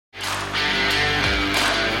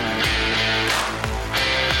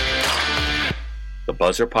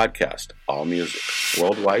Buzzer Podcast, all music,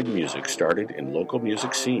 worldwide music started in local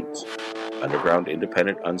music scenes, underground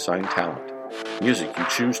independent unsigned talent, music you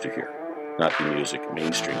choose to hear, not the music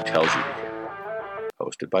mainstream tells you to hear.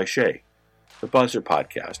 Hosted by Shay, the Buzzer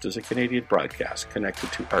Podcast is a Canadian broadcast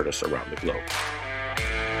connected to artists around the globe.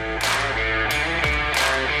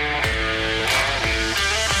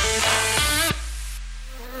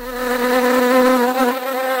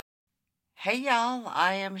 Hey y'all,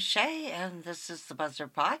 I am Shay and this is the Buzzer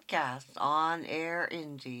Podcast on air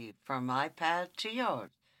indie from iPad to yours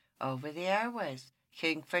over the airways.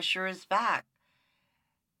 Kingfisher is back.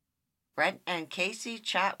 Brent and Casey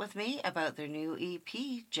chat with me about their new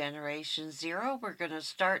EP, Generation Zero. We're going to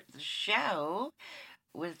start the show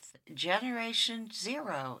with Generation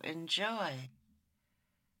Zero. Enjoy.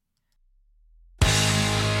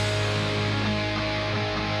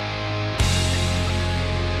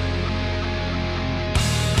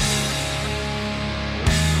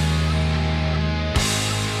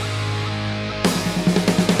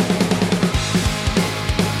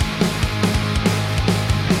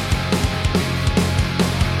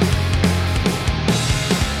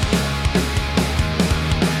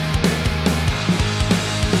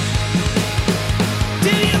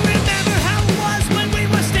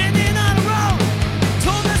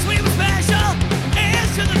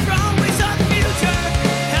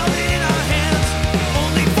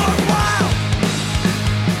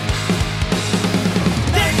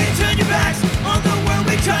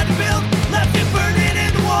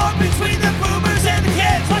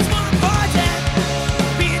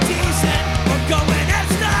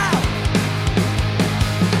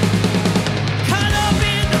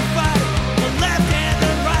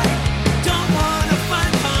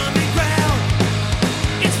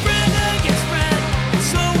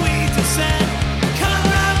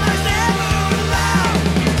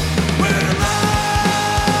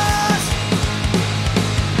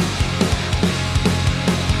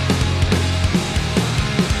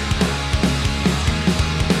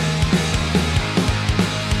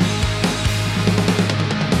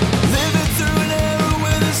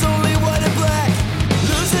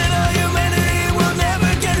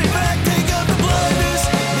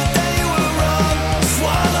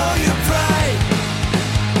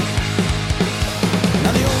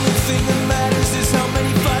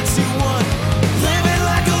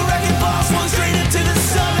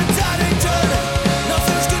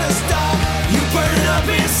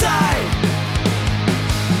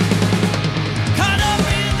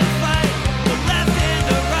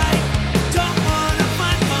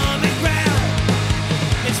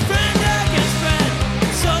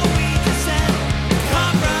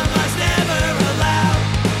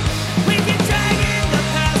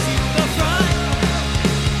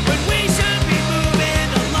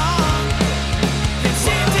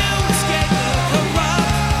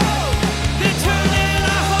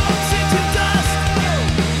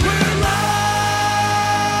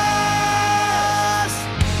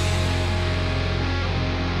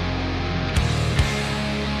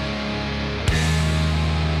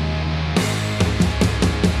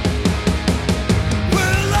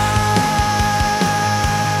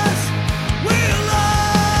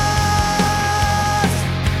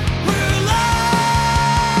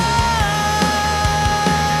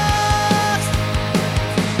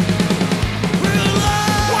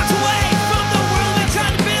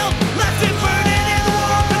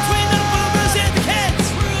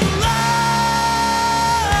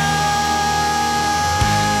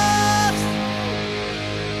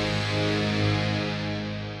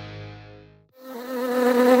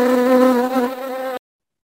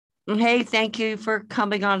 Hey, thank you for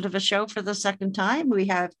coming on to the show for the second time. We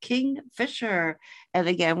have Kingfisher. And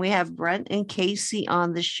again, we have Brent and Casey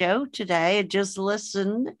on the show today. I just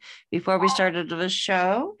listened before we started the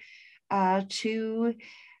show to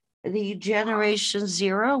the Generation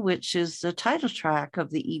Zero, which is the title track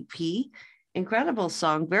of the EP. Incredible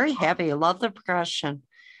song, very heavy. I love the percussion.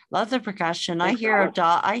 Love the percussion. I hear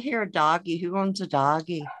a doggy. Who owns a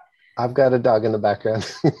doggy? I've got a dog in the background.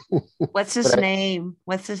 What's his name?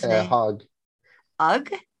 What's his name? Hog.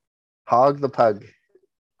 Ugg? Hog the pug.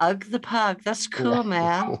 Ugg the pug. That's cool,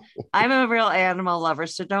 man. I'm a real animal lover,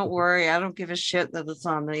 so don't worry. I don't give a shit that it's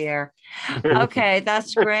on the air. Okay,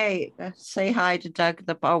 that's great. Say hi to Doug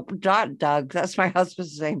the pug. Oh, not Doug. That's my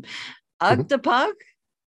husband's name. Ugg the pug?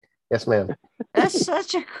 Yes, ma'am. That's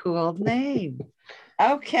such a cool name.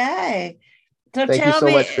 Okay. So Thank you so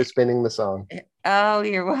much for spinning the song. Oh,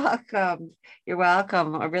 you're welcome. You're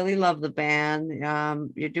welcome. I really love the band.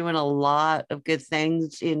 You're doing a lot of good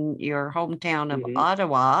things in your hometown of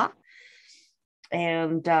Ottawa.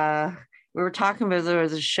 And we were talking about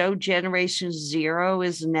the show Generation Zero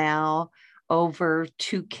is now over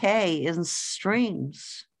 2K in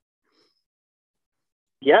streams.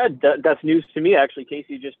 Yeah, that's news to me. Actually,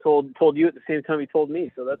 Casey just told you at the same time he told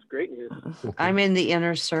me, so that's great news. I'm in the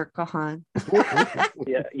inner circle, hon.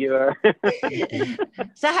 Yeah, you are.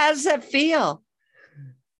 So how does that feel?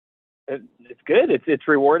 It's good. It's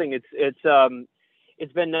rewarding.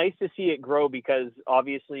 It's been nice to see it grow, because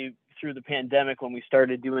obviously through the pandemic, when we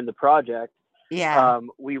started doing the project, Yeah.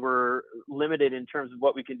 We were limited in terms of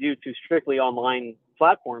what we could do to strictly online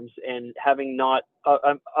platforms, and having not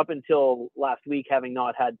up until last week, having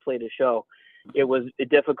not had played a show, it was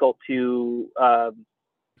difficult to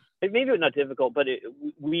maybe not difficult, but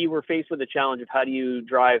we were faced with the challenge of how do you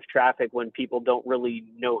drive traffic when people don't really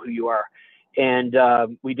know who you are. And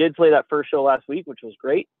we did play that first show last week, which was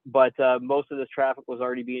great, but most of this traffic was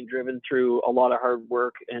already being driven through a lot of hard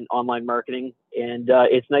work and online marketing, and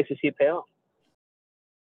it's nice to see it pay off.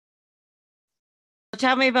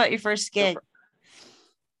 Tell me about your first gig.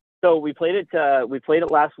 So we played it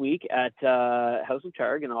last week at House of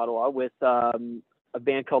Targ in Ottawa with a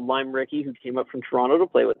band called Lime Ricky, who came up from Toronto to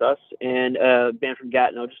play with us, and a band from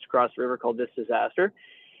Gatineau just across the river called This Disaster.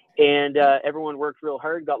 And everyone worked real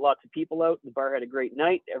hard, got lots of people out. The bar had a great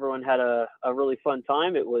night. Everyone had a really fun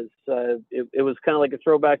time. It was kind of like a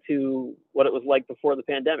throwback to what it was like before the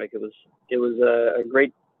pandemic. It was a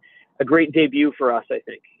great debut for us, I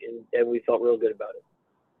think, and we felt real good about it.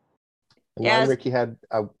 And yes. Ricky had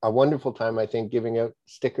a wonderful time, I think, giving out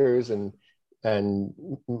stickers and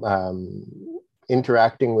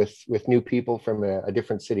interacting with new people from a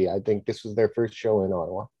different city. I think this was their first show in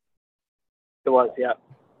Ottawa. It was, yeah,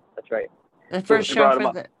 that's right. The first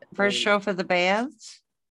show for the bands.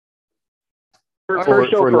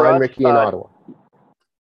 For Lime Ricky in Ottawa.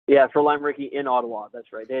 Yeah, for Lime Ricky in Ottawa.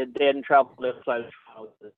 That's right. They hadn't traveled outside of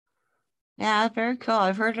Toronto. Yeah, very cool.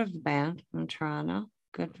 I've heard of the band in Toronto.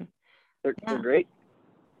 Good. They're great.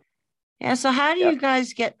 Yeah. So how do you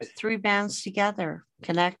guys get three bands together?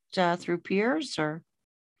 Connect through peers, or?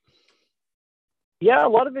 Yeah, a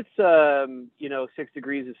lot of it's 6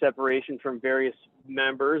 degrees of separation from various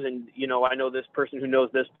members, and I know this person who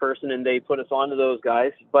knows this person, and they put us onto those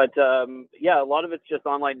guys. But a lot of it's just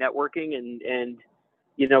online networking and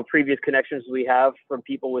previous connections we have from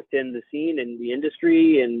people within the scene and the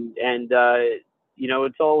industry, and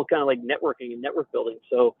it's all kind of like networking and network building.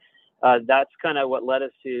 So that's kind of what led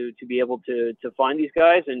us to be able to find these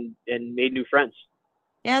guys and made new friends.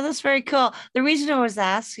 Yeah, that's very cool. The reason I was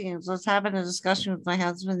asking is I was having a discussion with my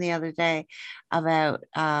husband the other day about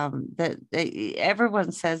that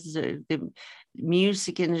everyone says the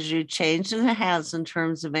music industry changed, and it has, in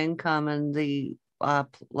terms of income and the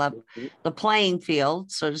playing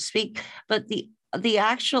field, so to speak. But the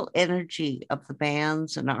actual energy of the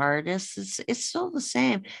bands and artists is still the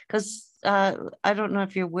same, because I don't know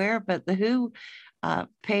if you're aware, but the Who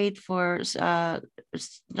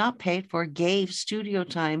gave studio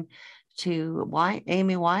time to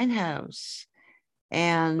Amy Winehouse,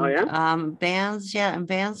 and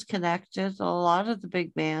bands connected. A lot of the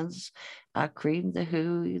big bands, Cream, the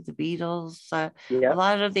Who, the Beatles, a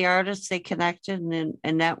lot of the artists, they connected and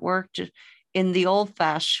networked in the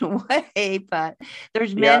old-fashioned way. But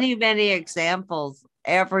there's many examples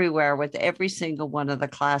everywhere with every single one of the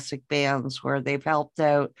classic bands where they've helped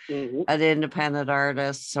out an independent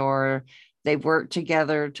artist, or they've worked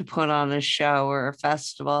together to put on a show or a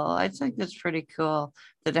festival. I think that's pretty cool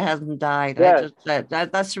that it hasn't died. Yeah.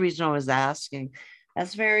 That's the reason I was asking.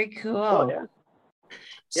 That's very cool. Oh, yeah.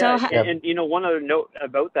 So, and one other note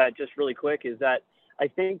about that, just really quick, is that I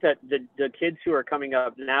think that the kids who are coming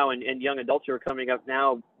up now and young adults who are coming up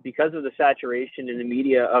now, because of the saturation in the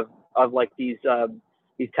media of like these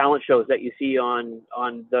talent shows that you see on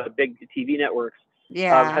the big TV networks,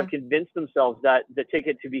 have convinced themselves that the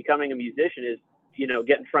ticket to becoming a musician is,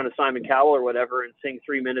 get in front of Simon Cowell or whatever and sing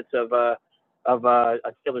 3 minutes of a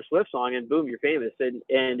Taylor Swift song, and boom, you're famous. And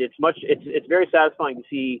it's very satisfying to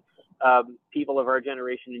see people of our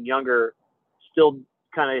generation and younger still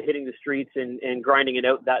kind of hitting the streets and grinding it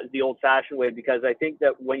out the old-fashioned way, because I think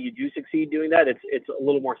that when you do succeed doing that, it's a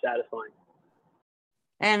little more satisfying.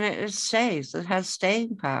 And it stays. It has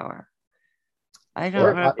staying power. I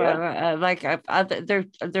don't know.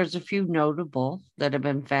 There's a few notable that have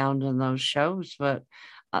been found in those shows, but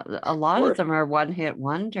a lot of them are one-hit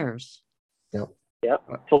wonders. Yep. Yeah.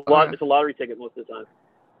 It's a lottery ticket most of the time.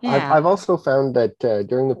 Yeah. I've also found that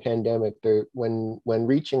during the pandemic, when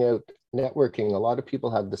reaching out, networking, a lot of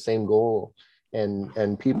people have the same goal,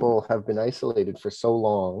 and people have been isolated for so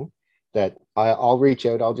long that I'll reach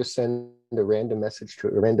out. I'll just send a random message to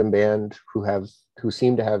a random band who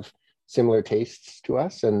seem to have similar tastes to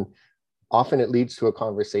us, and often it leads to a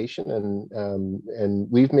conversation. And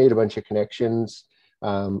we've made a bunch of connections,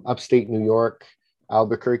 upstate New York,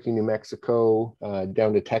 Albuquerque, New Mexico,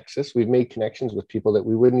 down to Texas. We've made connections with people that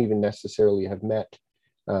we wouldn't even necessarily have met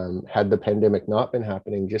had the pandemic not been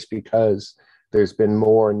happening, just because there's been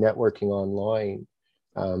more networking online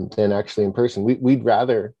than actually in person. We'd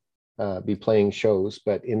rather be playing shows,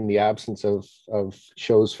 but in the absence of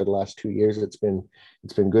shows for the last 2 years, it's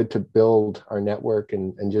been good to build our network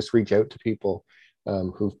and just reach out to people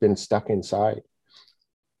who've been stuck inside.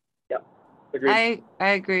 Yeah, agreed. I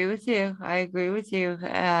agree with you.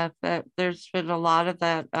 That there's been a lot of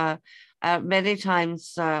that. Many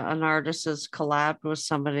times an artist has collabed with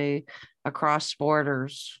somebody across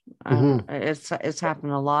borders. It's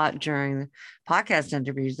happened a lot during podcast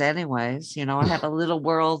interviews anyways. I have a little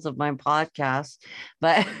world of my podcast,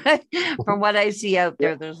 but from what I see out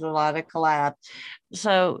there, there's a lot of collab.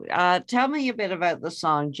 So tell me a bit about the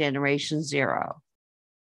song Generation Zero.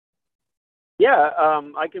 Yeah,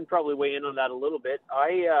 I can probably weigh in on that a little bit.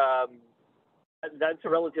 That's a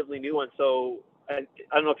relatively new one. So I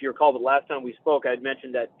don't know if you recall, but last time we spoke, I had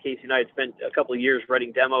mentioned that Casey and I had spent a couple of years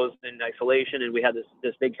writing demos in isolation, and we had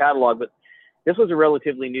this big catalog. But this was a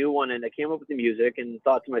relatively new one, and I came up with the music and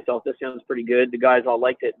thought to myself, this sounds pretty good. The guys all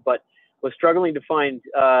liked it, but was struggling to find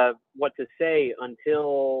what to say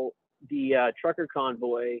until the trucker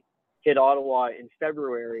convoy hit Ottawa in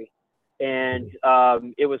February. And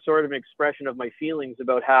it was sort of an expression of my feelings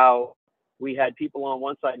about how we had people on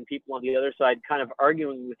one side and people on the other side kind of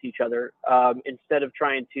arguing with each other instead of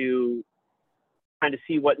trying to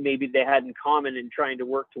see what maybe they had in common and trying to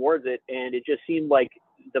work towards it. And it just seemed like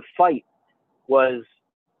the fight was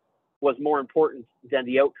more important than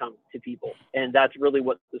the outcome to people. And that's really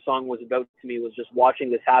what the song was about to me, was just watching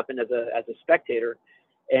this happen as a spectator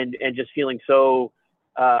and just feeling so,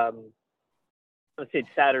 let's say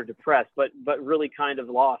sad or depressed, but really kind of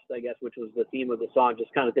lost, I guess, which was the theme of the song.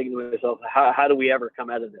 Just kind of thinking to myself, how do we ever come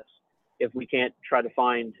out of this if we can't try to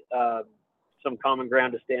find some common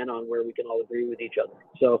ground to stand on where we can all agree with each other?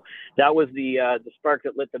 So that was the spark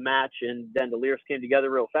that lit the match, and then the lyrics came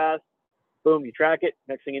together real fast. Boom, you track it.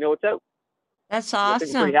 Next thing you know, it's out. That's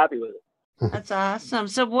awesome. I'm pretty happy with it. That's awesome.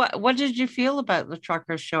 So what did you feel about the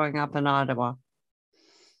truckers showing up in Ottawa?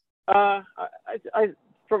 I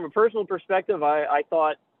from a personal perspective, I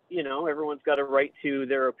thought, everyone's got a right to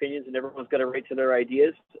their opinions and everyone's got a right to their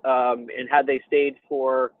ideas. And had they stayed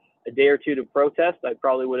for a day or two to protest, I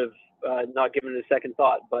probably would have not given it a second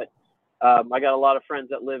thought. But I got a lot of friends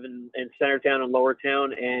that live in Centertown and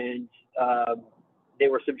Lowertown, and they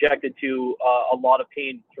were subjected to a lot of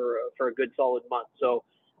pain for a good solid month. So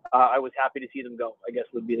I was happy to see them go, I guess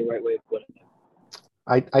would be the right way of putting it.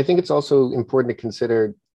 I think it's also important to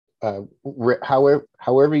consider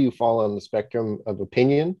however you fall on the spectrum of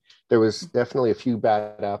opinion, there was definitely a few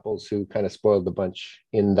bad apples who kind of spoiled the bunch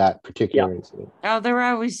in that particular incident. Oh, there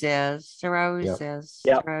always is. There always is.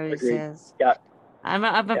 Yeah, there always agreed. is. Yeah. I'm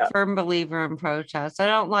a firm believer in protests. I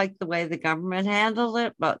don't like the way the government handled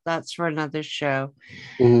it, but that's for another show.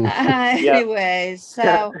 Anyways,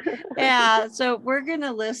 so so we're going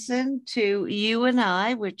to listen to You and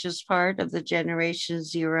I, which is part of the Generation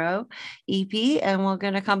Zero EP, and we're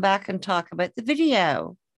going to come back and talk about the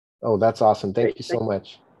video. Oh, that's awesome. Thank you so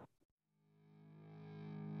much.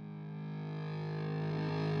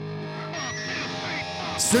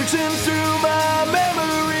 Searching through my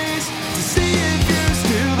memories to see if you're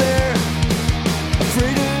still there.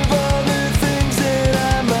 Afraid of all the things that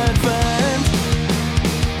I might find.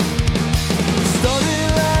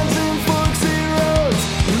 Started lines and forks and roads,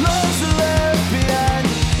 lost and left behind.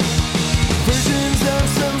 Versions of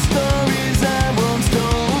some stories I once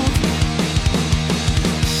told.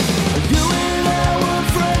 You and I were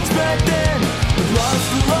friends back then, but lost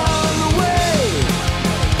along the way.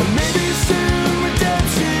 And maybe soon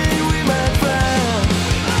redemption we might find.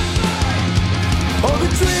 All the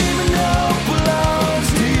dream and hope belongs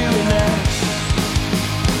to you and I.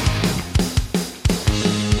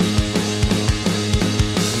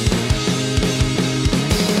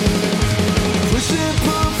 Push and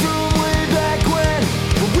pull from way back when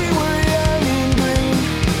we were young and green.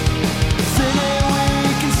 Say that we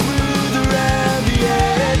can smooth around the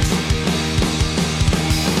edge.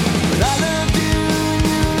 But I loved you and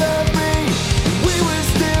you loved me, we were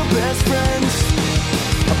still best friends.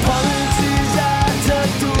 Apologies I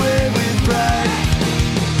tucked away with pride.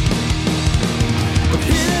 But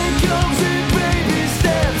here comes in baby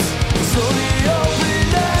steps, slowly open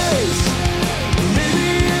eyes. Maybe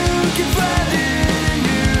you can find it in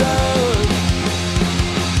your own.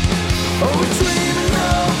 Oh, a dream and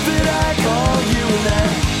hope that I call you and I.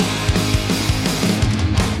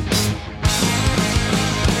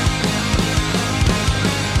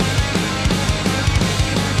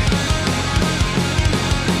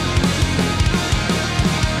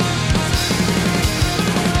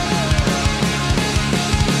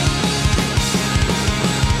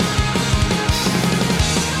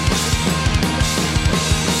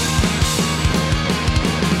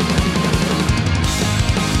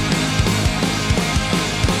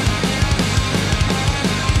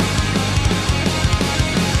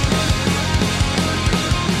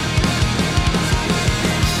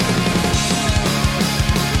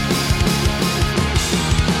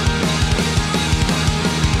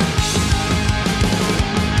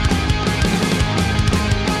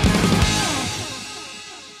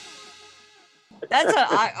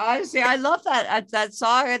 Honestly, I love that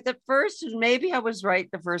song at the first, and maybe I was right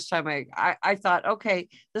the first time I thought, okay,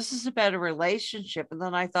 this is about a relationship. And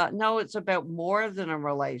then I thought, no, it's about more than a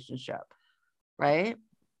relationship, right?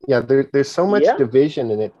 Yeah, there's so much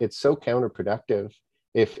division, and it's so counterproductive.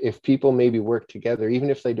 If people maybe work together, even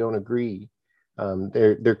if they don't agree,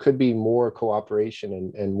 there could be more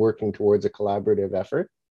cooperation and working towards a collaborative effort.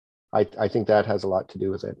 I think that has a lot to do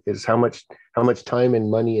with it, is how much time and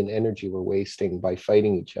money and energy we're wasting by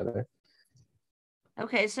fighting each other.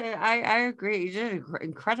 Okay, so I agree. You did an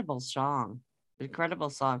incredible song. Incredible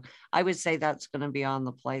song. I would say that's going to be on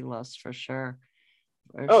the playlist for sure.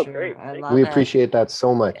 Oh, sure. Great. I love we it. appreciate that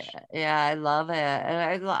so much. Yeah, I love it.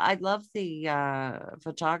 And I love the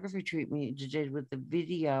photography treatment you did with the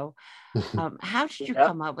video. How did you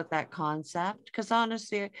come up with that concept? Because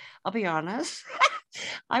honestly, I'll be honest,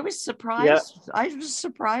 I was surprised. I was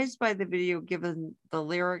surprised by the video given the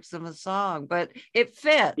lyrics of the song, but it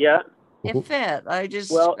fit. Yeah. It fit. I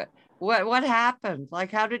just, what happened?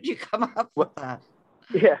 Like, how did you come up with that?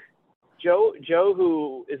 Yeah. Joe,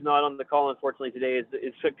 who is not on the call unfortunately today,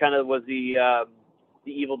 is kind of was the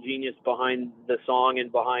evil genius behind the song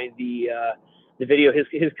and behind the video.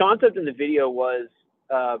 His concept in the video was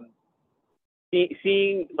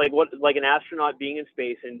seeing like an astronaut being in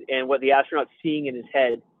space and what the astronaut's seeing in his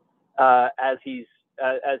head as he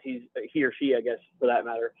or she, I guess for that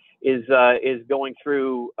matter, is going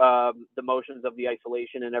through the motions of the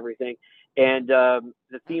isolation and everything. And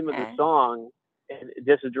the theme of the song, and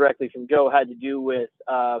this is directly from Joe, had to do with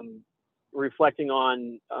reflecting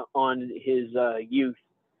on his youth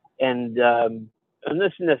and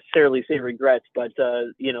not necessarily say regrets, but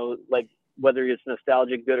like whether it's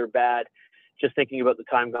nostalgic, good or bad, just thinking about the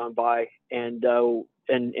time gone by. And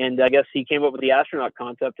I guess he came up with the astronaut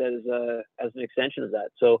concept as an extension of that.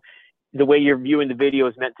 So the way you're viewing the video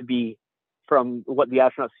is meant to be from what the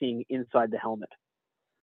astronaut's seeing inside the helmet.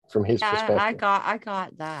 From his perspective. I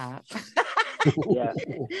got that. Yeah.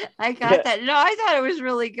 I got that. No, I thought it was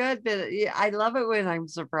really good, but I love it when I'm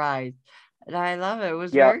surprised. And I love it. It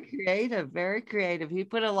was very creative, very creative. He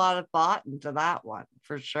put a lot of thought into that one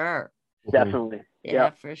for sure. Definitely.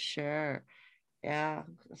 Yeah, for sure. Yeah.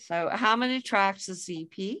 So how many tracks is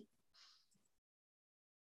EP?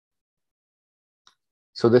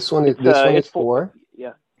 So this one is 4.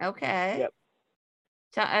 Yeah. Okay. Yep.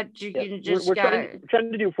 So you just we're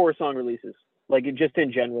trying to do 4 song releases, like just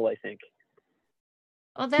in general, I think.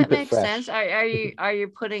 Oh, that makes sense. Are you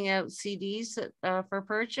putting out CDs for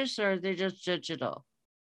purchase, or are they just digital?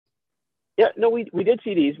 Yeah, no, we did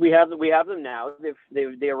CDs. We have them now.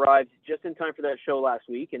 They arrived just in time for that show last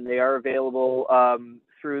week, and they are available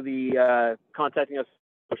through the contacting us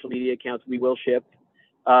social media accounts. We will ship.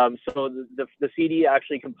 So the CD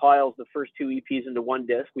actually compiles the first 2 EPs into one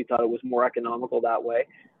disc. We thought it was more economical that way.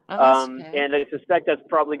 And I suspect that's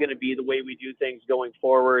probably going to be the way we do things going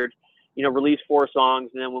forward. Release 4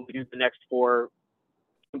 songs, and then when we do the next 4,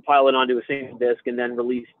 compile it onto a single disc, and then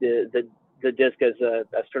release the disc as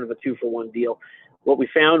sort of a 2-for-1 deal. What we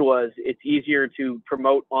found was it's easier to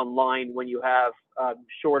promote online when you have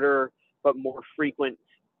shorter but more frequent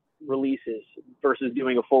releases versus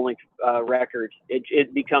doing a full-length record.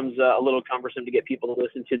 It becomes a little cumbersome to get people to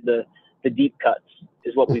listen to the deep cuts,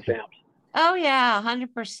 is what we found. Oh yeah,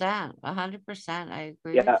 100%. 100%. I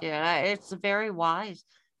agree with you. It's very wise.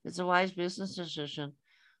 It's a wise business decision.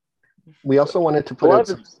 We also wanted to put out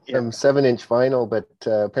some 7-inch vinyl, but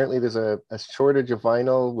apparently there's a shortage of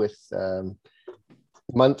vinyl with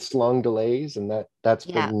months-long delays, and that's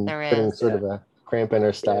been putting sort of a cramp in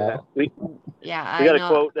our style. We got a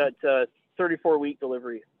quote that 34-week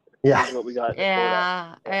delivery. Yeah, is what we got.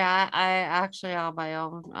 Yeah. I actually on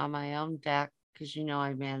my own deck, because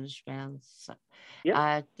I manage bands. So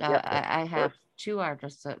I have 2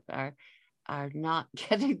 artists that are not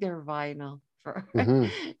getting their vinyl.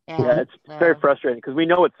 It's very frustrating because we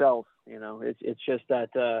know it sells. It's just that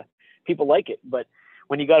people like it, but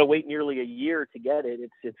when you got to wait nearly a year to get it,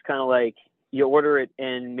 it's kind of like you order it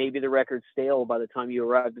and maybe the record's stale by the time you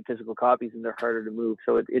arrive at physical copies, and they're harder to move.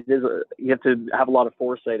 So you have to have a lot of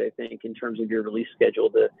foresight, I think, in terms of your release schedule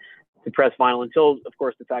to press vinyl until, of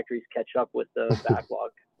course, the factories catch up with the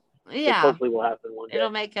backlog. Yeah, which hopefully will happen one day.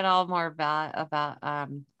 It'll make it all more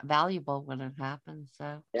valuable when it happens.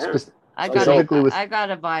 So I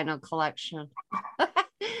got a vinyl collection.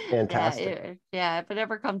 Fantastic. Yeah, if it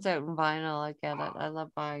ever comes out in vinyl, I get it. I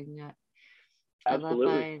love buying it. Absolutely. I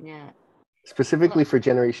love buying it. Specifically for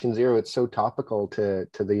Generation Zero, it's so topical to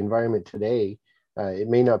the environment today. it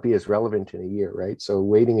may not be as relevant in a year, right? So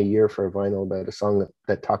waiting a year for a vinyl about a song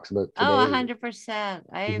that talks about today. Oh, 100%.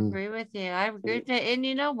 I agree with you. I agree with it. And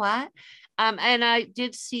you know what? And I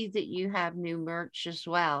did see that you have new merch as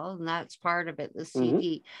well, and that's part of it, the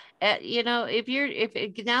CD. You know,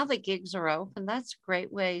 if now that gigs are open, that's a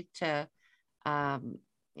great way to,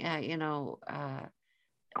 you know,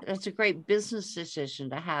 it's a great business decision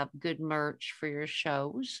to have good merch for your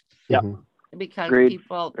shows. Yeah. Because Agreed.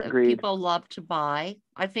 people love to buy.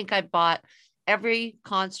 I think I bought every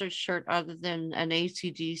concert shirt other than an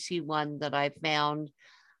AC/DC one that I found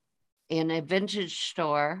in a vintage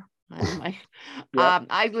store.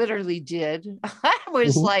 I literally did. I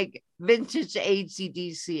was like vintage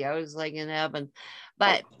AC/DC. I was like in heaven.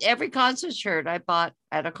 But every concert shirt I bought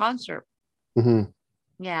at a concert.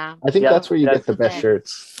 Yeah. I think that's where you get the best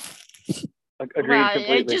shirts. Agreed Well,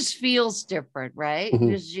 completely. it just feels different, right?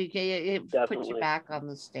 Because it puts you back on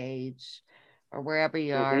the stage or wherever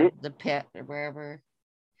you are, the pit or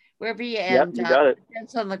wherever you end you up. got it.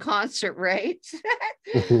 Depends on the concert, right?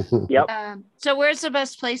 Yep. So where's the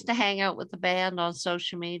best place to hang out with the band on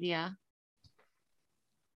social media?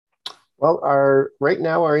 Well, right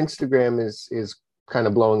now our Instagram is kind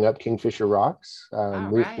of blowing up, Kingfisher Rocks.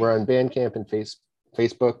 We're on Bandcamp and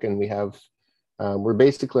Facebook, and we have we're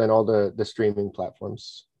basically on all the streaming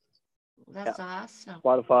platforms. That's awesome.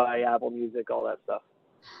 Spotify, Apple Music, all that stuff.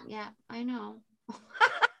 Yeah, I know.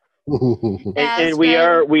 and we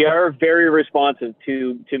are very responsive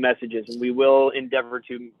to messages, and we will endeavor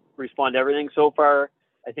to respond to everything. So far,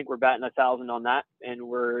 I think we're batting 1,000 on that, and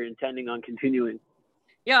we're intending on continuing.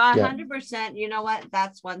 Yeah, 100%. You know what?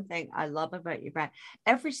 That's one thing I love about you, Brad.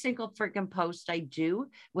 Every single freaking post I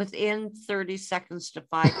do, within 30 seconds to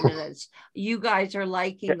 5 minutes, you guys are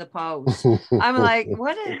liking the post. I'm like,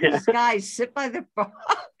 what did these guys sit by the phone?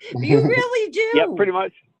 You really do. Yeah, pretty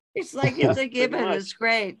much. It's like it's a given. It's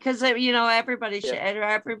great because you know everybody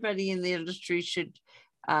in the industry should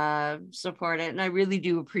support it, and I really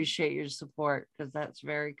do appreciate your support because that's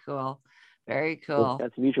very cool. Very cool. Well,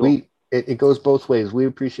 that's mutual. It goes both ways. We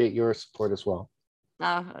appreciate your support as well.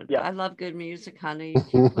 I love good music, honey. You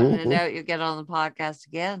keep putting it out, you get on the podcast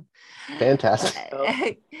again.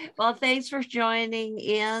 Fantastic. Well, thanks for joining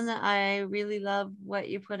in. I really love what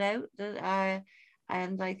you put out.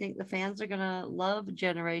 And I think the fans are going to love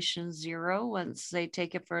Generation Zero once they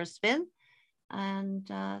take it for a spin. And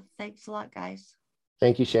thanks a lot, guys.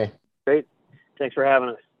 Thank you, Shay. Great. Thanks for having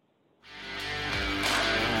us.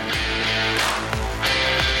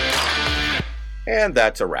 And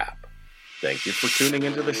that's a wrap. Thank you for tuning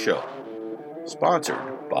into the show.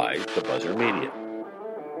 Sponsored by The Buzzer Media.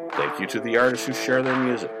 Thank you to the artists who share their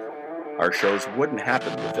music. Our shows wouldn't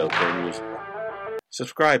happen without their music.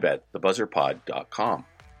 Subscribe at thebuzzerpod.com.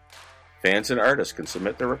 Fans and artists can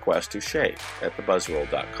submit their requests to Shay at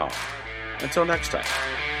thebuzzroll.com. Until next time,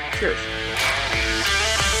 cheers.